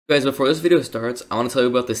Guys, before this video starts, I want to tell you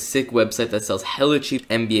about this sick website that sells hella cheap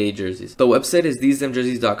NBA jerseys. The website is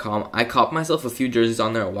thesemjerseys.com. I copped myself a few jerseys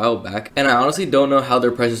on there a while back, and I honestly don't know how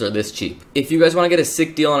their prices are this cheap. If you guys want to get a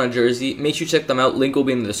sick deal on a jersey, make sure you check them out. Link will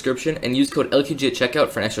be in the description, and use code LQG at checkout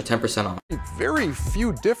for an extra 10% off. Very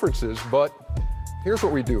few differences, but here's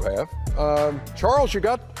what we do have. Charles, you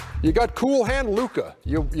got cool hand Luka.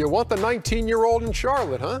 You want the 19-year-old in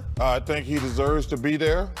Charlotte, huh? I think he deserves to be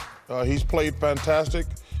there. He's played fantastic.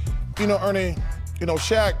 You know, Ernie, you know,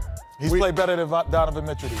 Shaq. He's played better than Donovan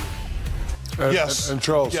Mitchell to you. Yes. And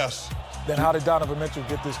Charles. Yes. Then how did Donovan Mitchell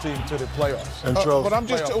get this team to the playoffs? And Charles. But I'm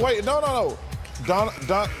just, wait, no.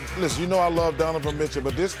 Listen, you know I love Donovan Mitchell,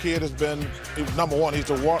 but this kid has been, number one, he's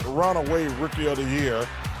a runaway rookie of the year.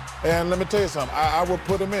 And let me tell you something, I would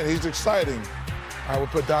put him in. He's exciting. I would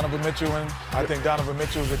put Donovan Mitchell in. I think Donovan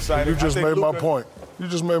Mitchell is exciting. You just made my point. You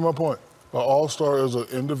just made my point. An all-star is an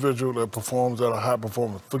individual that performs at a high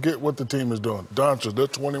performance. Forget what the team is doing. Doncic, they're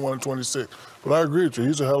 21 and 26. But I agree with you.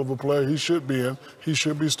 He's a hell of a player. He should be in. He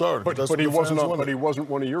should be starting. But he wasn't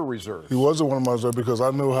one of your reserves. He wasn't one of my reserves because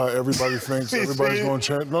I knew how everybody thinks. Everybody's going to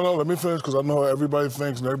change. No, let me finish because I know how everybody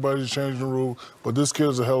thinks and everybody's changing the rule. But this kid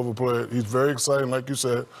is a hell of a player. He's very exciting, like you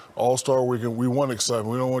said. All-star weekend. We want excitement.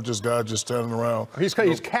 We don't want this guy just standing around. He's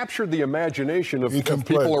captured the imagination of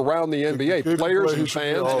people around the NBA, players and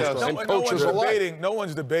fans and coaches alike. No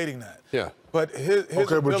one's debating that. Yeah. But his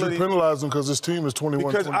okay, ability, but you penalize him because his team is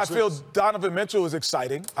 21. Because 26. I feel Donovan Mitchell is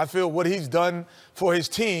exciting. I feel what he's done for his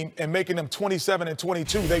team and making them 27 and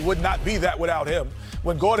 22. They would not be that without him.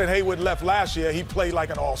 When Gordon Hayward left last year, he played like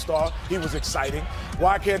an all-star. He was exciting.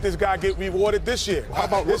 Why can't this guy get rewarded this year? How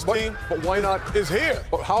about this team? But why not? Is here.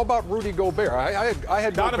 But how about Rudy Gobert? I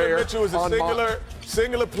had Donovan Gobert Mitchell is a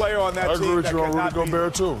singular player on that team. I agree with you on Rudy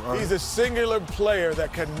Gobert too. He's a singular player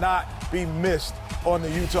that cannot be missed on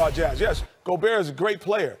the Utah Jazz. Yes, Gobert is a great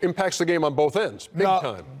player. Impacts the game on both ends, big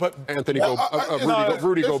time. But Rudy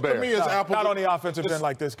Gobert. For me, it's not on the offensive end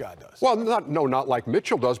like this guy does. Well, not like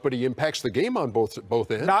Mitchell does, but he impacts the game on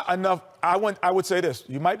both ends. Not enough. I would say this.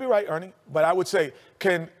 You might be right, Ernie, but I would say,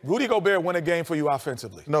 can Rudy Gobert win a game for you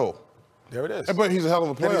offensively? No. There it is. But he's a hell of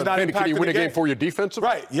a player. Can he win a game for you defensively?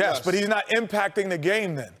 Right, yes, but he's not impacting the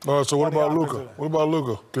game then. All right, so what about Luka? What about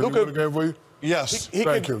Luka? Can he win a game for you? Yes.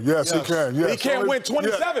 Thank you. Yes, he can. Yes. He can't win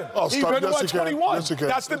 27. Yeah. He can win 21. Yes, he can.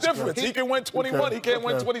 That's the difference. He can win 21. He can't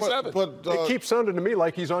win 27. But it keeps sounding to me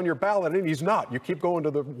like he's on your ballot, and he's not. You keep going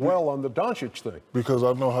to the well on the Doncic thing. Because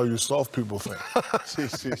I know how you soft people think.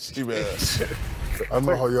 I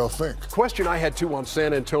know how y'all think. Question I had, too, on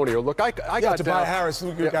San Antonio. Look, I got to buy Harris.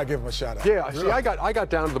 We got to give him a shout out. Yeah, see, I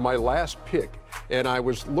got down to my last pick, and I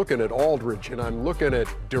was looking at Aldridge, and I'm looking at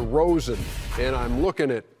DeRozan, and I'm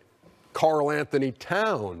looking at Karl Anthony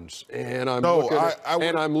Towns, and I'm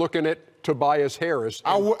looking at Tobias Harris.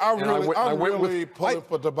 I'm really pulling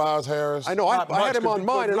for Tobias Harris. I know. I had him on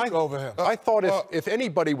mine, and I thought if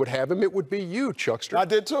anybody would have him, it would be you, Chuckster. I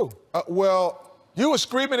did too. You were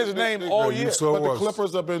screaming his name all year. But the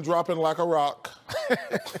Clippers have been dropping like a rock.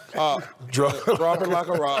 Dropping like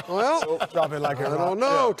a rock. Well, dropping like a rock. I don't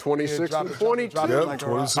know. 26 and 22. Like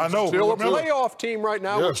I know. Still a playoff team right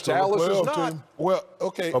now, which Dallas is not. Team. Well,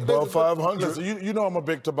 okay. Above 500. Listen, you know I'm a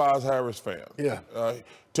big Tobias Harris fan. Yeah.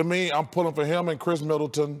 To me, I'm pulling for him and Chris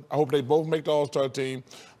Middleton. I hope they both make the All-Star team.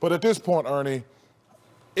 But at this point, Ernie,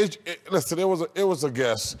 listen, it was a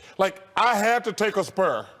guess. Like, I had to take a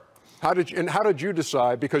Spur. How did you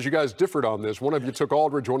decide? Because you guys differed on this. One of you took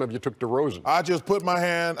Aldridge, one of you took DeRozan. I just put my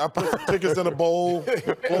hand, I put the tickets in a bowl,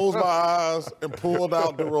 closed my eyes, and pulled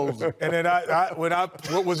out DeRozan. And then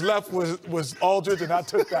what was left was Aldridge, and I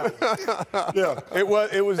took that. Yeah, it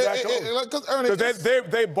was that close. Because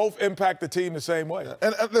they both impact the team the same way.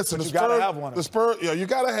 And listen, you got to have one of them. The Spurs, you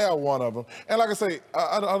got to have one of them. And like I say,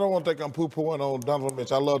 I don't want to think I'm poo-pooing on Donovan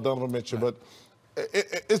Mitchell. I love Donovan Mitchell, but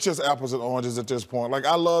it's just apples and oranges at this point. Like,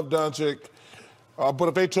 I love Doncic, but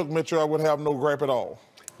if they took Mitchell, I would have no gripe at all.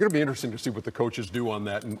 It's going to be interesting to see what the coaches do on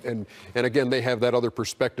that. And again, they have that other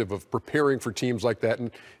perspective of preparing for teams like that.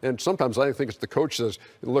 And sometimes I think it's the coach says,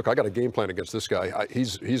 look, I got a game plan against this guy.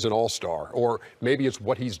 He's an all-star. Or maybe it's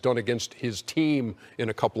what he's done against his team in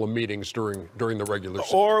a couple of meetings during the regular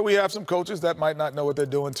season. Or we have some coaches that might not know what they're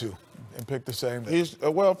doing, too, and pick the same.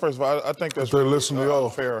 Well, first of all, I think that's really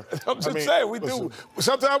unfair. I'm just saying, we do.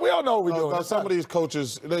 Sometimes we all know what we're doing. Some of these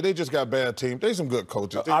coaches, they just got bad teams. They some good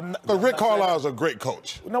coaches. But Rick Carlisle's a great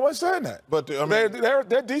coach. No one's saying that. But I mean, they're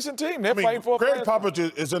a decent team. They're fighting for a Greg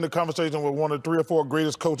Popovich is in the conversation with one of the 3 or 4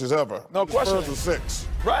 greatest coaches ever. No question. Spurs are 6.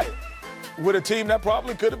 Right. With a team that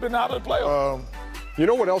probably could have been out of the playoffs. You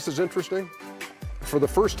know what else is interesting? For the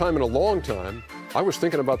first time in a long time, I was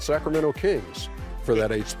thinking about Sacramento Kings. for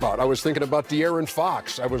that 8th spot. I was thinking about De'Aaron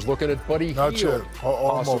Fox. I was looking at Buddy Not Hield, yet.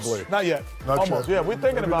 Almost. possibly. Not yet. Not Almost. yet. Yeah, we're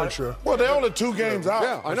thinking Let me about make it. sure. Well, they're only 2 games out.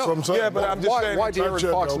 Yeah, I know. That's what I'm saying. Yeah, but I'm just saying. Why De'Aaron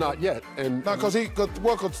yet, Fox though. not yet? And No, because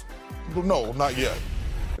no, not yet.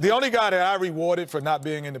 The only guy that I rewarded for not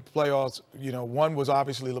being in the playoffs, one was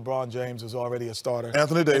obviously LeBron James, who's already a starter.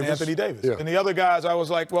 Anthony Davis. And Anthony Davis. Yeah. And the other guys, I was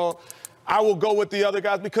like, well, I will go with the other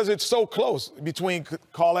guys because it's so close between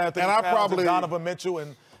Karl Anthony And I Towns probably- and Donovan Mitchell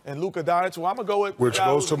and Luka Doncic. Well, I'm going to go with Which guy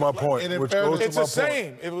goes who's to my in the point. And in Which fairness- goes to It's my the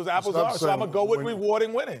same. point. It was apples Stop to oranges. So I'm going to go with saying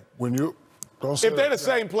rewarding winning. When you don't say If they're that. the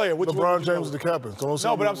same player, which one LeBron would you James is go the captain. So don't say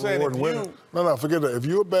No, but I'm saying reward if winning. you- No, forget that. If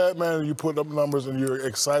you're a bad man and you put up numbers and you're an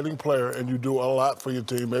exciting player and you do a lot for your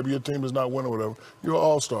team, maybe your team is not winning or whatever, you're an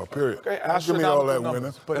all-star, period. Okay, Don't give me all that astronomical winning.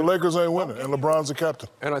 numbers, but- The Lakers ain't winning, and LeBron's the captain.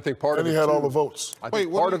 I think part And of he it, had too, all the votes. I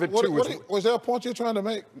think part of it, too, is... was there a point you're trying to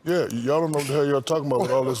make? Yeah, y'all don't know what the hell y'all talking about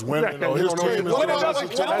with all this winning. Yeah, His you don't know team is what the it one does.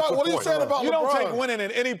 that's What are you saying about You LeBron? don't take winning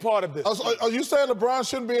in any part of this. Are you saying LeBron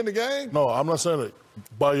shouldn't be in the game? No, I'm not saying that.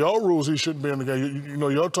 By y'all rules, he shouldn't be in the game. You know,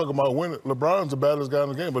 y'all talking about winning. LeBron's the baddest guy in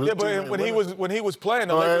the game, but his Yeah, team ain't but when he was playing,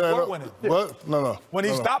 the No, Lakers no, were winning. What? No. When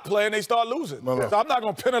he stopped playing, they start losing. No. So I'm not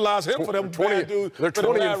going to penalize him for them bad dudes. They're for the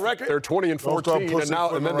 20 bad and record. they're 20 and Don't start 14,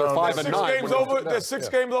 and then they're pussyfooting 5 around. and 9. There's 6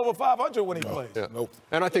 games over 500 when he plays. Yeah. Nope.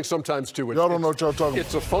 And I think sometimes too, Y'all don't know what y'all talking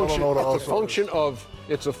it's a about. Y'all don't function. know what It's a function of.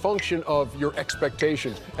 It's a function of your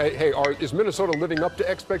expectations. Hey, is Minnesota living up to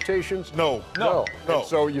expectations? No. And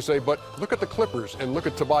so you say, but look at the Clippers and look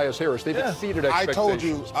at Tobias Harris. They've exceeded I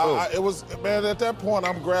expectations. told you, it was, man, at that point,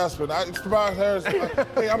 I'm grasping. Tobias Harris,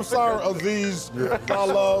 hey, I'm sorry, Aziz, I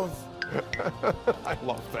love. I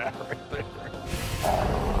love that right there.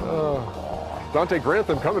 Dante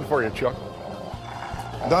Grantham coming for you, Chuck.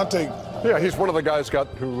 Dante, Yeah, he's one of the guys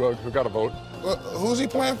who got a vote. who's he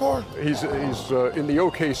playing for? He's in the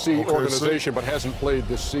OKC organization, but hasn't played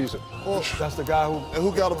this season. Well, That's the guy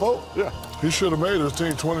who got a vote? Yeah. He should have made his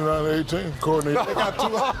team 29-18, according to They got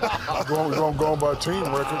two. You don't go by team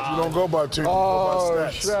records. You don't go by team. You Oh, go by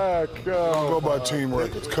stats. Shaq. You don't go by team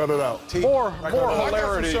records. Cut it out. More I got some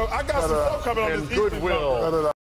hilarity show coming on and this evening. goodwill. Cut it out.